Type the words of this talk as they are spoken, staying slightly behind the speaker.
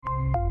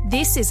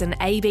This is an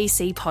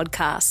ABC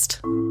podcast.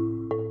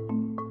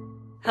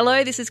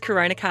 Hello, this is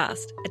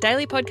CoronaCast, a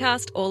daily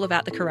podcast all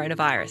about the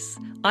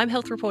coronavirus. I'm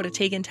health reporter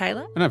Tegan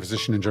Taylor. And I'm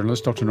physician and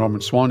journalist Dr.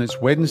 Norman Swan.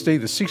 It's Wednesday,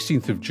 the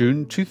 16th of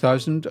June,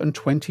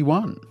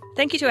 2021.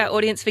 Thank you to our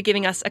audience for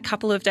giving us a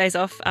couple of days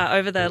off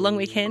over the long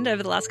weekend,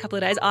 over the last couple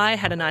of days. I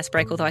had a nice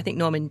break, although I think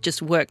Norman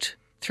just worked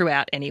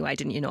throughout anyway,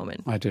 didn't you,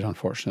 Norman? I did,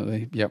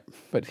 unfortunately, yep.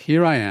 But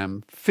here I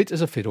am, fit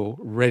as a fiddle,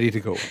 ready to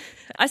go.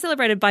 I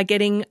celebrated by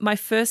getting my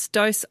first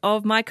dose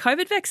of my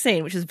COVID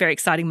vaccine, which is a very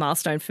exciting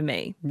milestone for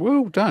me.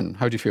 Well done.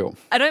 How do you feel?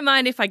 I don't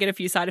mind if I get a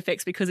few side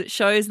effects because it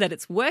shows that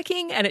it's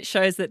working and it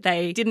shows that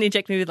they didn't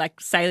inject me with like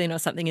saline or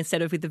something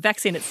instead of with the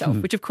vaccine itself,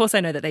 which of course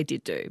I know that they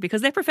did do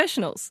because they're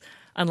professionals,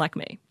 unlike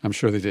me. I'm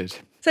sure they did.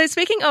 So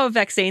speaking of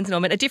vaccines,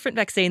 Norman, a different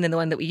vaccine than the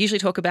one that we usually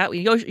talk about.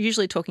 We're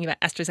usually talking about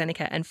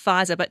AstraZeneca and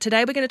Pfizer, but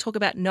today we're going to talk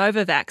about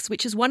Novavax,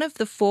 which is one of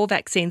the 4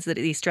 vaccines that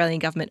the Australian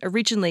government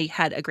originally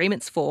had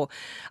agreements for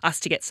us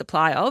to get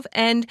supply of.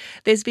 And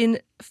there's been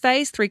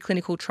phase 3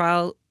 clinical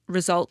trial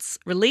results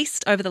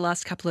released over the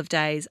last couple of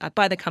days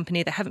by the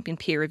company. They haven't been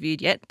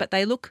peer-reviewed yet, but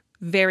they look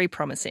very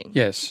promising.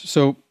 Yes.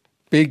 So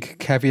big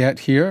caveat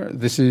here,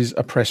 this is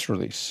a press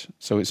release.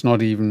 So it's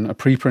not even a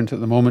preprint at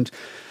the moment.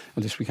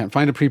 At least we can't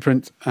find a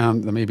preprint.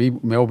 There may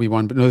well be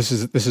one, but no, this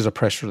is a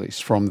press release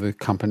from the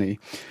company.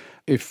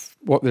 If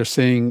what they're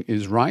saying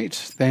is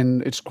right,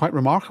 then it's quite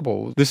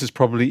remarkable. This is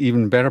probably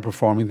even better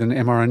performing than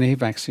mRNA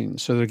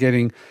vaccines. So they're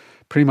getting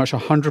pretty much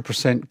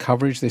 100%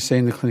 coverage, they say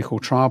in the clinical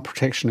trial,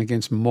 protection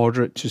against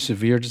moderate to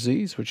severe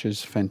disease, which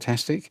is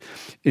fantastic.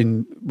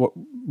 In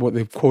what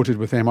they've quoted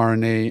with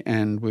mRNA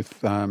and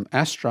with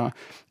Astra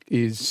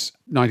is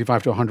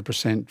 95 to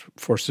 100%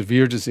 for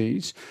severe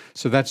disease.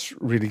 So that's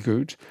really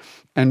good.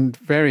 And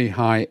very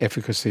high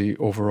efficacy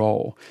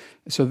overall.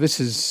 So this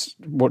is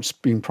what's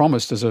been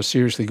promised as a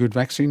seriously good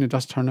vaccine. It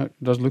does turn out,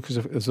 it does look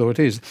as though it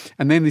is.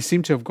 And then they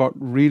seem to have got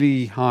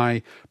really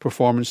high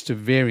performance to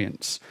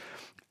variants.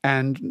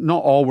 And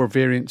not all were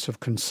variants of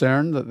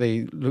concern that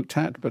they looked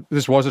at, but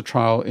this was a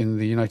trial in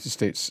the United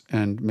States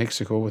and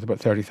Mexico with about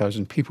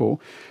 30,000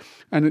 people.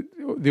 And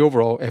the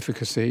overall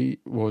efficacy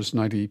was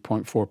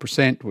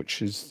 90.4%,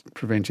 which is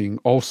preventing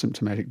all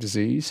symptomatic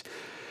disease.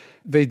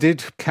 They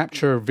did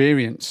capture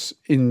variants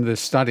in the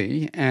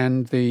study,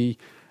 and they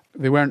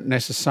weren't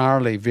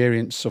necessarily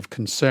variants of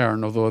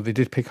concern, although they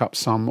did pick up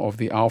some of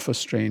the alpha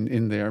strain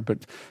in there.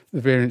 But the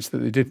variants that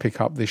they did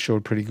pick up, they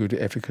showed pretty good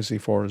efficacy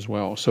for as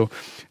well. So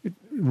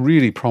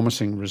really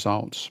promising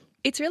results.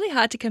 It's really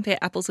hard to compare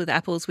apples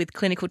with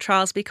clinical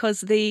trials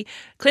because the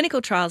clinical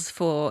trials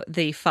for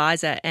the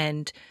Pfizer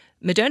and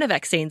Moderna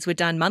vaccines were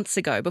done months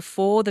ago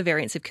before the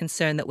variants of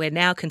concern that we're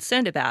now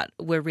concerned about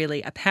were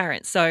really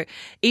apparent. So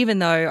even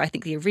though I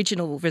think the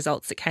original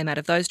results that came out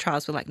of those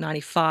trials were like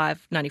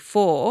 95,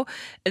 94,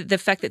 the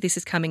fact that this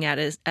is coming out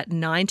at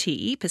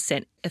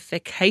 90%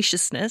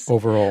 efficaciousness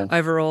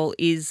overall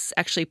is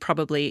actually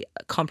probably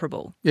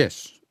comparable.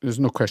 Yes. There's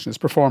no question. It's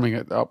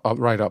performing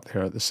right up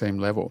there at the same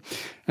level.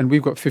 And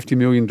we've got 50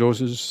 million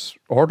doses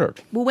ordered.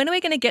 Well, when are we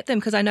going to get them?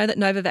 Because I know that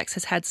Novavax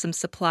has had some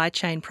supply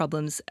chain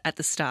problems at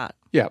the start.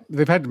 Yeah,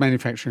 they've had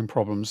manufacturing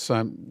problems.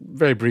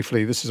 Very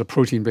briefly, this is a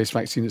protein-based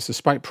vaccine. It's a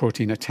spike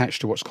protein attached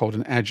to what's called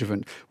an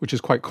adjuvant, which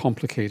is quite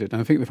complicated.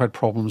 And I think they've had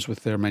problems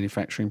with their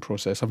manufacturing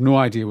process. I've no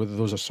idea whether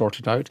those are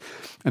sorted out,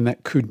 and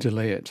that could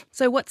delay it.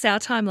 So what's our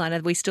timeline?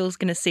 Are we still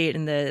going to see it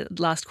in the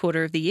last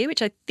quarter of the year,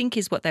 which I think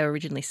is what they were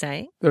originally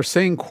saying? They're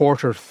saying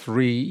quarter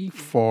 3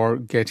 for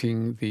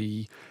getting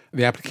the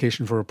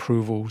application for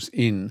approvals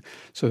in.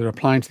 So they're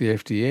applying to the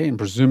FDA, and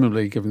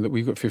presumably, given that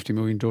we've got 50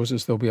 million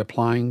doses, they'll be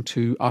applying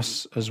to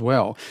us as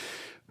well.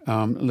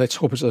 Let's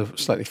hope it's a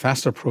slightly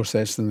faster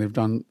process than they've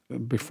done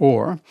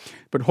before.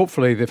 But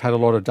hopefully they've had a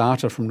lot of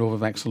data from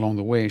Novavax along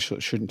the way, so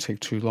it shouldn't take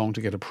too long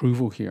to get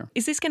approval here.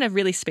 Is this going to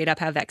really speed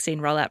up our vaccine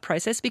rollout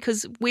process?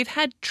 Because we've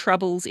had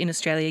troubles in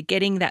Australia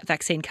getting that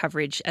vaccine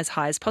coverage as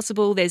high as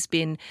possible. There's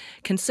been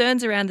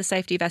concerns around the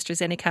safety of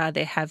AstraZeneca.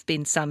 There have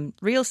been some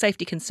real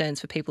safety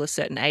concerns for people of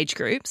certain age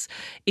groups.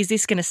 Is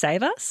this going to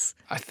save us?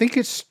 I think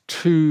it's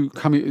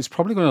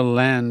probably going to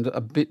land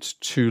a bit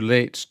too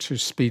late to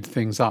speed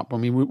things up. I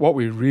mean, what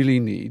we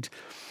really need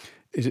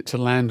is it to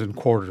land in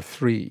quarter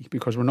 3,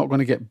 because we're not going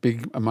to get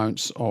big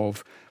amounts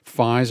of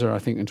Pfizer, I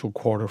think, until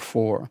quarter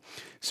 4.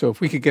 So if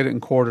we could get it in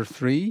quarter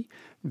 3,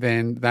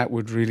 then that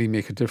would really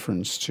make a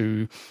difference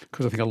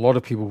because I think a lot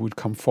of people would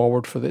come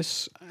forward for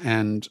this,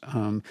 and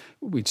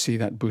we'd see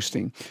that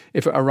boosting.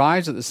 If it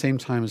arrives at the same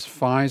time as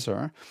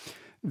Pfizer,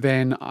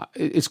 then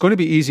it's going to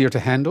be easier to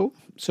handle.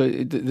 So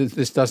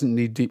this doesn't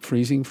need deep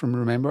freezing from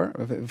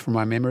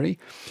my memory.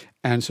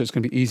 And so it's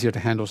going to be easier to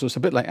handle. So it's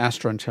a bit like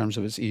Astra in terms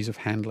of its ease of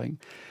handling.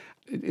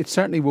 It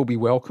certainly will be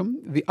welcome.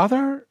 The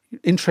other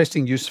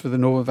interesting use for the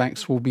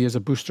Novavax will be as a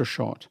booster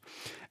shot.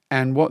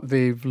 And what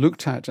they've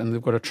looked at, and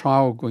they've got a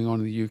trial going on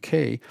in the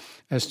UK,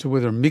 as to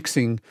whether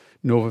mixing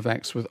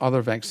Novavax with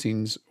other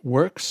vaccines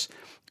works.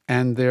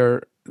 And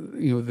the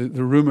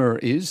rumor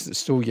is, that's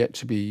still yet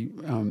to be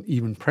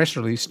even press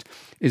released,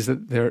 is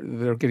that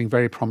they're getting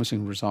very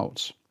promising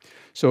results.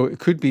 So it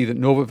could be that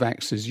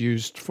Novavax is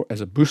used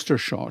as a booster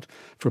shot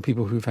for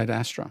people who've had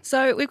Astra.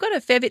 So we've got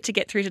a fair bit to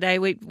get through today.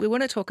 We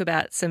want to talk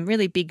about some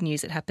really big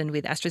news that happened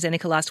with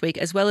AstraZeneca last week,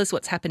 as well as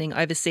what's happening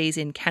overseas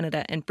in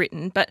Canada and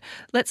Britain. But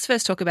let's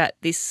first talk about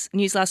this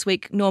news last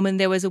week. Norman,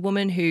 there was a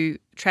woman who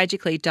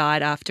tragically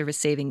died after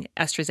receiving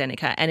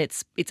AstraZeneca, and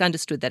it's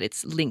understood that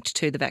it's linked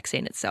to the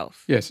vaccine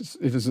itself. Yes,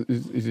 it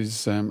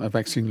is a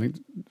vaccine-linked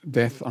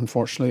death,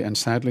 unfortunately, and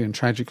sadly and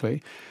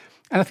tragically.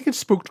 And I think it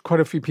spoke to quite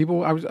a few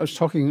people. I was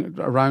talking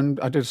around,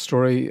 I did a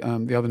story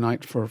the other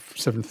night for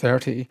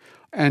 7:30,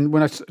 and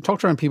when I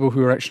talked around people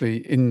who are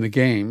actually in the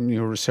game,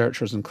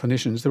 researchers and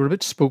clinicians, they were a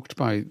bit spooked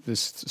by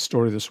this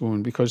story of this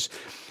woman because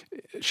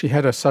she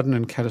had a sudden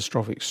and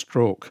catastrophic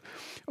stroke,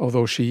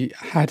 although she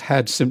had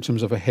had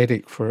symptoms of a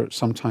headache for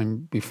some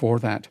time before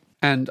that.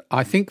 And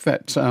I think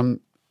that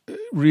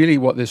really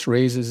what this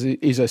raises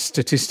is a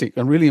statistic,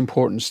 a really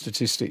important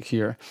statistic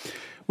here,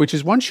 which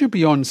is once you're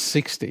beyond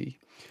 60,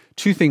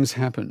 two things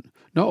happen.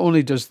 Not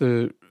only does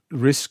the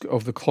risk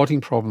of the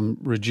clotting problem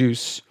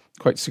reduce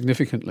quite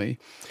significantly,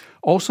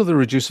 also the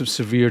risk of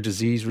severe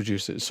disease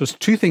reduces. So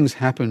two things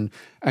happen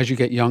as you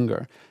get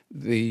younger.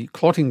 The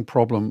clotting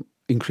problem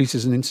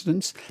increases in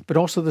incidence, but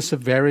also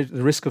the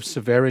risk of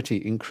severity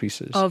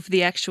increases. Of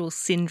the actual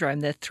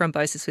syndrome, the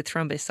thrombosis with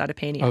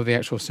thrombocytopenia. Of the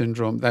actual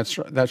syndrome, that's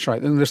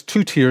right. And there's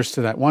two tiers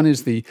to that. One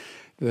is the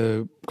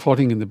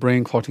clotting in the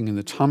brain, clotting in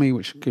the tummy,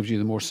 which gives you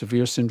the more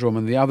severe syndrome,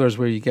 and the other is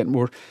where you get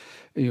more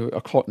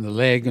a clot in the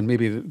leg, and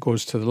maybe it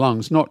goes to the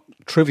lungs. Not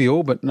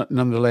trivial, but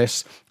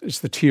nonetheless, it's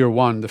the tier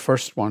 1, the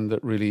first one,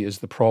 that really is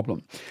the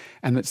problem.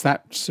 And it's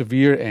that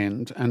severe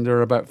end, and there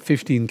are about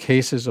 15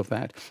 cases of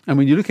that. And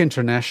when you look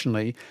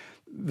internationally,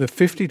 the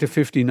 50 to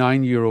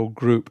 59-year-old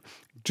group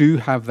do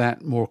have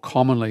that more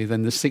commonly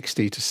than the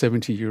 60 to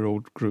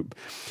 70-year-old group.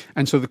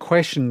 And so the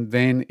question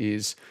then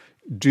is,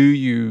 do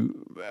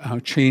you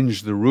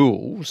change the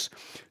rules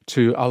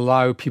to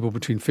allow people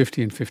between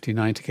 50 and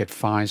 59 to get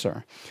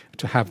Pfizer,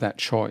 to have that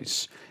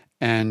choice?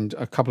 And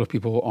a couple of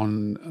people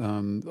on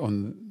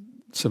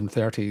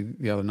 7:30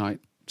 the other night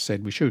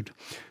said we should.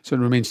 So it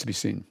remains to be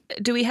seen.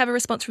 Do we have a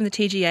response from the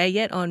TGA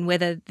yet on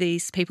whether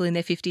these people in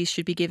their 50s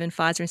should be given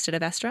Pfizer instead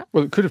of Astra?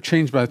 Well, it could have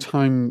changed by the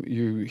time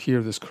you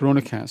hear this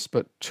Coronacast,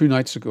 but 2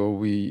 nights ago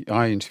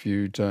I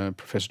interviewed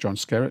Professor John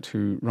Skerritt,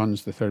 who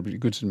runs the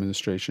Therapeutic Goods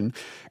Administration,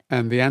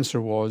 and the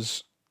answer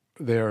was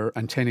their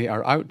antennae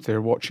are out,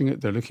 they're watching it,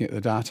 they're looking at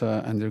the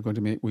data, and they're going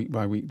to make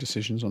week-by-week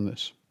decisions on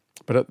this.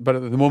 But at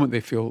the moment they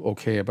feel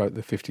okay about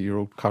the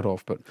 50-year-old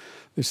cutoff, but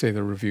they say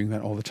they're reviewing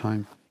that all the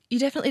time. You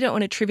definitely don't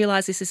want to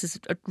trivialise this. This is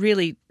a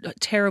really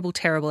terrible,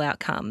 terrible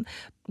outcome.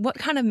 What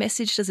kind of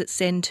message does it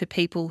send to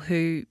people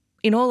who,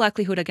 in all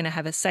likelihood, are going to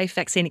have a safe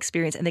vaccine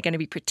experience and they're going to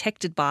be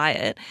protected by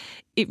it?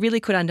 It really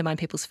could undermine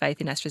people's faith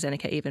in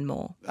AstraZeneca even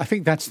more. I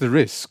think that's the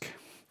risk.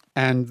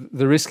 And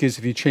the risk is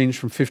if you change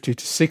from 50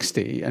 to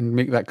 60 and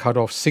make that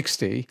cutoff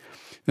 60,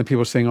 then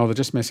people are saying, oh, they're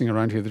just messing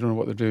around here, they don't know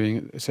what they're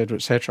doing, et cetera,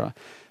 et cetera.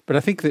 But I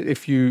think that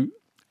if you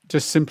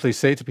just simply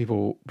say to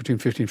people between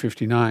 50 and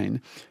 59,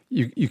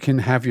 you can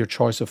have your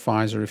choice of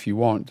Pfizer if you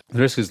want. The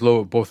risk is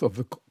low, both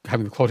of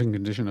having the clotting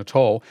condition at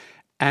all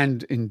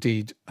and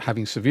indeed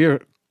having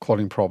severe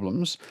clotting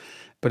problems.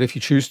 But if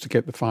you choose to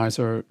get the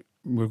Pfizer,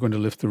 we're going to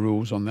lift the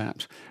rules on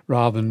that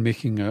rather than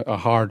making a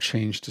hard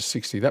change to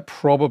 60. That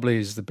probably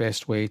is the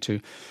best way to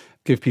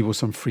give people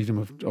some freedom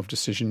of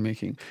decision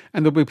making.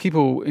 And there'll be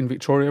people in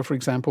Victoria, for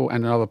example,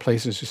 and in other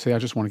places who say, I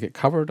just want to get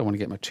covered, I want to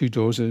get my 2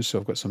 doses, so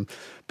I've got some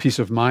peace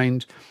of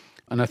mind.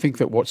 And I think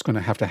that what's going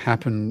to have to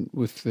happen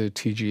with the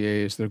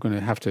TGA is they're going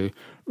to have to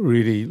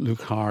really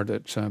look hard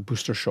at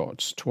booster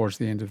shots towards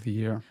the end of the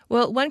year.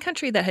 Well, one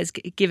country that has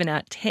given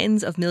out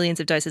tens of millions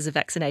of doses of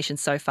vaccination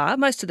so far,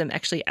 most of them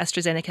actually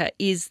AstraZeneca,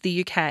 is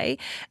the UK.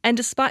 And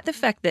despite the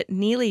fact that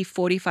nearly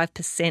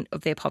 45%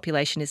 of their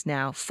population is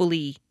now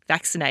fully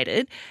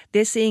vaccinated,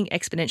 they're seeing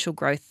exponential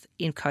growth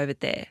in COVID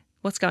there.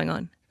 What's going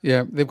on?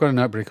 Yeah, they've got an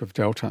outbreak of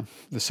Delta,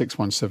 the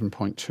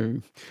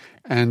 617.2,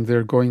 and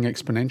they're going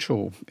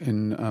exponential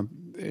in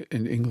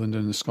England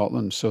and in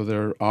Scotland. So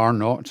there are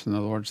not, in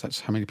other words, that's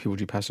how many people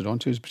do you pass it on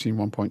to, is between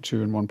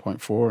 1.2 and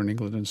 1.4 in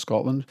England and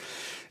Scotland.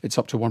 It's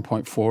up to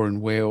 1.4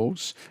 in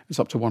Wales. It's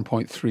up to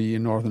 1.3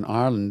 in Northern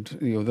Ireland.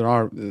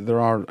 There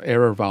are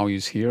error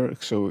values here,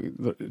 so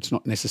it's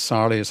not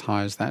necessarily as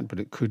high as that, but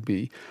it could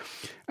be.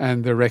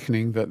 And they're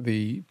reckoning that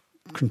the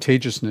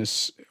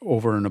contagiousness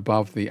over and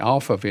above the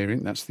Alpha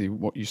variant, that's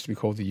what used to be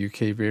called the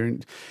UK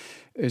variant,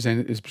 is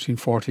between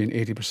 40 and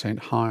 80%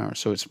 higher.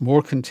 So it's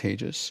more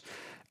contagious.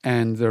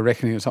 And they're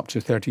reckoning it's up to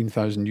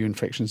 13,000 new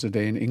infections a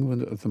day in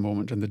England at the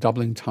moment, and the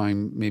doubling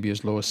time may be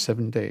as low as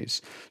 7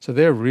 days. So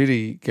they're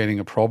really getting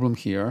a problem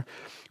here,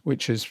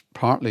 which is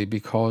partly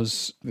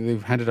because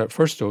they've handed out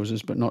first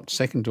doses but not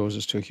second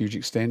doses to a huge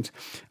extent.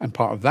 And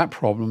part of that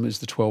problem is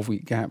the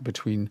 12-week gap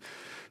between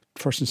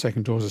first and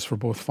second doses for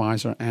both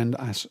Pfizer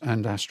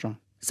and Astra.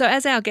 So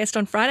as our guest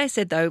on Friday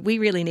said, though, we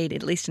really need,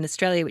 at least in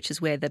Australia, which is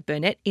where the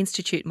Burnet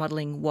Institute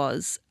modelling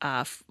was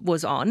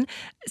on,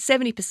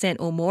 70%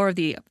 or more of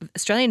the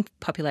Australian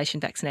population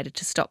vaccinated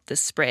to stop the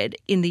spread.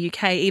 In the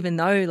UK, even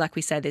though, like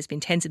we say, there's been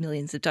tens of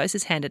millions of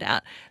doses handed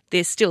out,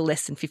 there's still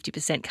less than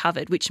 50%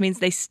 covered, which means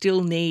they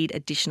still need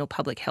additional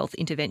public health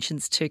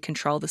interventions to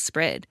control the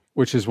spread.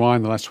 Which is why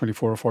in the last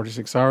 24 or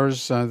 46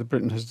 hours,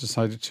 Britain has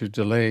decided to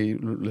delay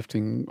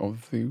lifting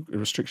of the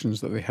restrictions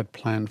that they had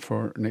planned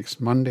for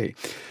next Monday.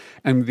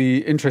 And the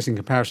interesting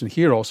comparison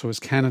here also is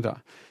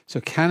Canada.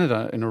 So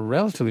Canada, in a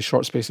relatively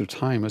short space of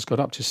time, has got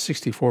up to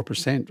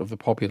 64% of the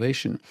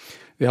population.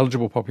 The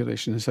eligible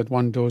population has had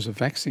one dose of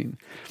vaccine.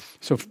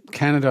 So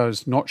Canada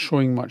is not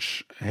showing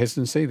much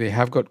hesitancy. They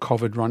have got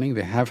COVID running.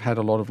 They have had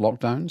a lot of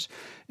lockdowns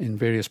in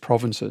various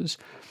provinces.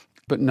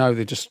 But now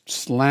they just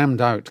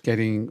slammed out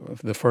getting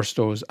the first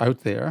dose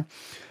out there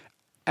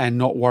and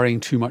not worrying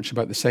too much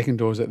about the second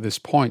dose at this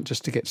point,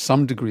 just to get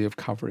some degree of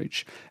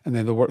coverage, and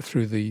then they'll work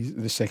through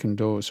the second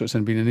dose. So it's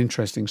been an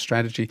interesting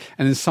strategy.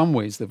 And in some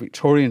ways, the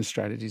Victorian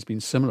strategy has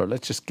been similar.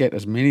 Let's just get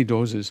as many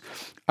doses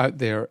out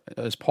there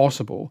as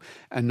possible.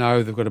 And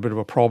now they've got a bit of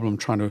a problem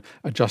trying to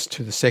adjust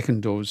to the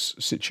second dose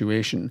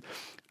situation.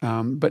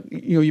 But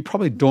you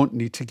probably don't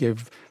need to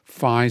give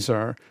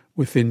Pfizer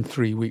within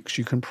 3 weeks.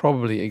 You can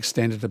probably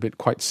extend it a bit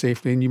quite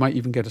safely, and you might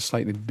even get a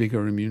slightly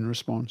bigger immune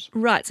response.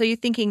 Right. So you're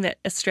thinking that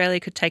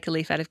Australia could take a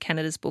leaf out of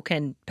Canada's book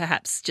and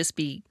perhaps just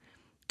be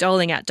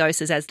doling out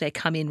doses as they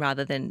come in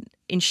rather than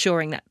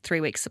ensuring that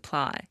 3-week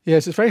supply?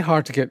 Yes, it's very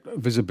hard to get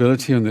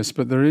visibility on this,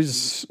 but there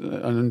is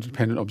an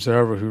independent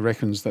observer who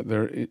reckons that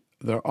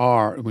there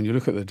are, when you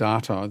look at the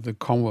data, the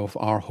Commonwealth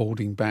are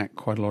holding back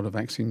quite a lot of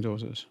vaccine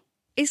doses.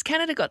 Is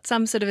Canada got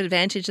some sort of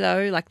advantage,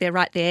 though? Like they're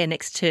right there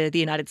next to the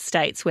United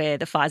States where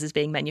the Pfizer's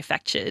being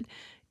manufactured.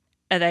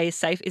 Are they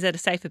safe? Is that a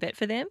safer bet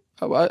for them?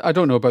 I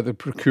don't know about the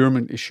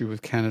procurement issue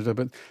with Canada,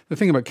 but the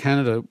thing about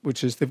Canada,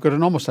 which is they've got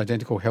an almost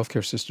identical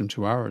healthcare system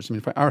to ours. I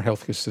mean, our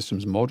healthcare system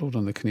is modelled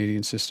on the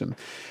Canadian system.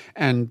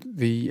 And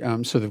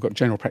so they've got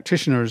general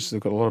practitioners,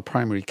 they've got a lot of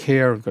primary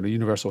care, they've got a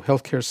universal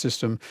healthcare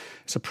system.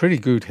 It's a pretty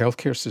good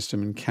healthcare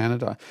system in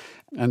Canada,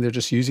 and they're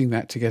just using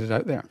that to get it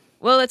out there.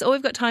 Well, that's all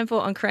we've got time for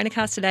on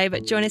Coronacast today,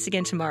 but join us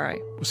again tomorrow.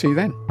 We'll see you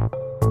then.